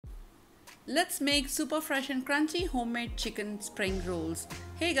Let's make super fresh and crunchy homemade chicken spring rolls.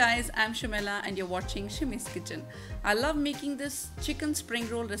 Hey guys, I'm Shamila and you're watching Shimi's Kitchen. I love making this chicken spring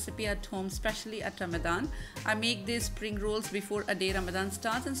roll recipe at home, especially at Ramadan. I make these spring rolls before a day Ramadan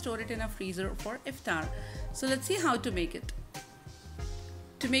starts and store it in a freezer for Iftar. So let's see how to make it.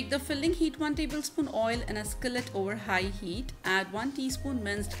 To make the filling, heat 1 tablespoon oil in a skillet over high heat. Add 1 teaspoon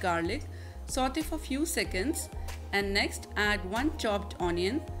minced garlic. Saute for few seconds. And next add 1 chopped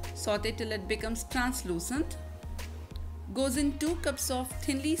onion. Saute till it becomes translucent. Goes in 2 cups of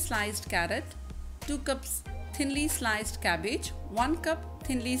thinly sliced carrot, 2 cups thinly sliced cabbage, 1 cup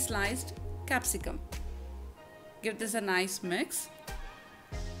thinly sliced capsicum. Give this a nice mix.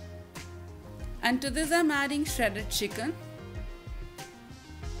 And to this I'm adding shredded chicken.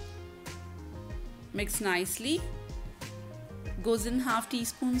 Mix nicely. Goes in half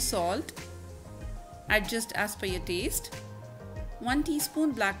teaspoon salt. Adjust as per your taste. 1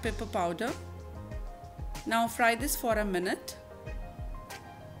 teaspoon black pepper powder. Now fry this for a minute.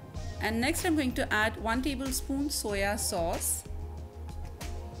 And next I'm going to add 1 tablespoon soya sauce.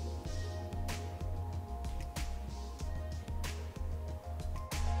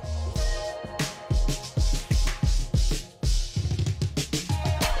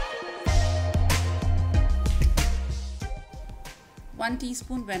 One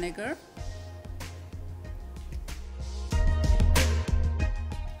teaspoon vinegar.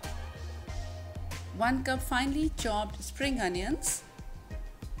 1 cup finely chopped spring onions.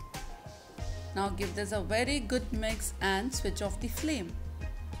 Now give this a very good mix and switch off the flame.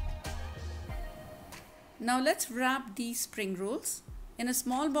 Now let's wrap these spring rolls. In a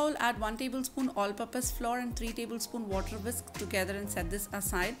small bowl, add 1 tablespoon all-purpose flour and 3 tablespoon water. Whisk together and set this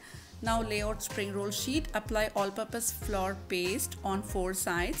aside. Now lay out spring roll sheet. Apply all-purpose flour paste on 4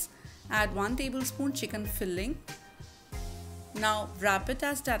 sides. Add 1 tablespoon chicken filling. Now wrap it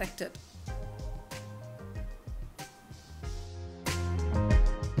as directed.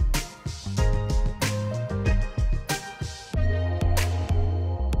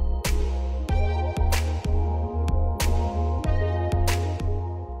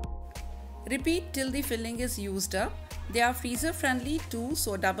 Repeat till the filling is used up. They are freezer friendly too,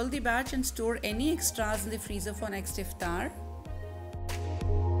 so double the batch and store any extras in the freezer for next iftar.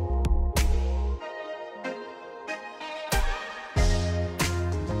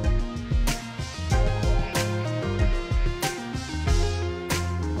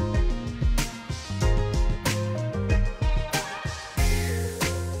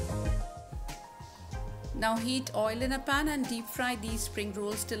 Now heat oil in a pan and deep fry these spring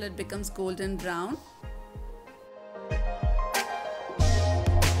rolls till it becomes golden brown.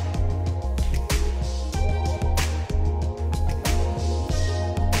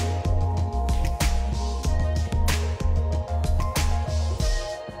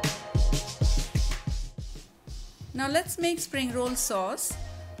 Now let's make spring roll sauce.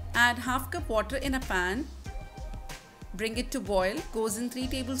 Add half cup water in a pan. Bring it to boil. Goes in 3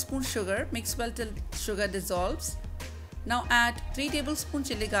 tablespoons sugar. Mix well till sugar dissolves. Now add 3 tablespoons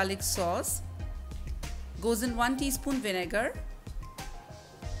chili garlic sauce. Goes in 1 teaspoon vinegar.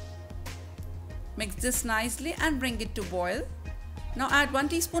 Mix this nicely and bring it to boil. Now add 1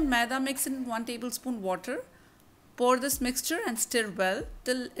 teaspoon maida. Mix in 1 tablespoon water. Pour this mixture and stir well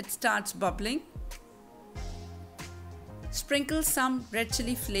till it starts bubbling. Sprinkle some red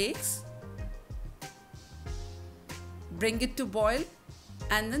chili flakes. Bring it to boil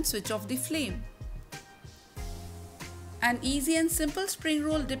and then switch off the flame. An easy and simple spring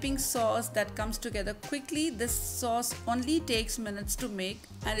roll dipping sauce that comes together quickly. This sauce only takes minutes to make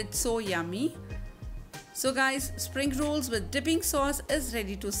and it's so yummy. So guys, spring rolls with dipping sauce is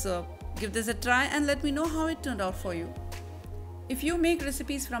ready to serve. Give this a try and let me know how it turned out for you. If you make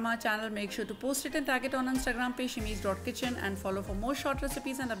recipes from our channel, make sure to post it and tag it on Instagram page shimis.kitchen and follow for more short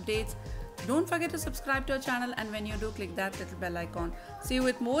recipes and updates. Don't forget to subscribe to our channel, and when you do, click that little bell icon. See you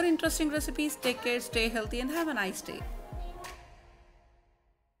with more interesting recipes. Take care, stay healthy and have a nice day.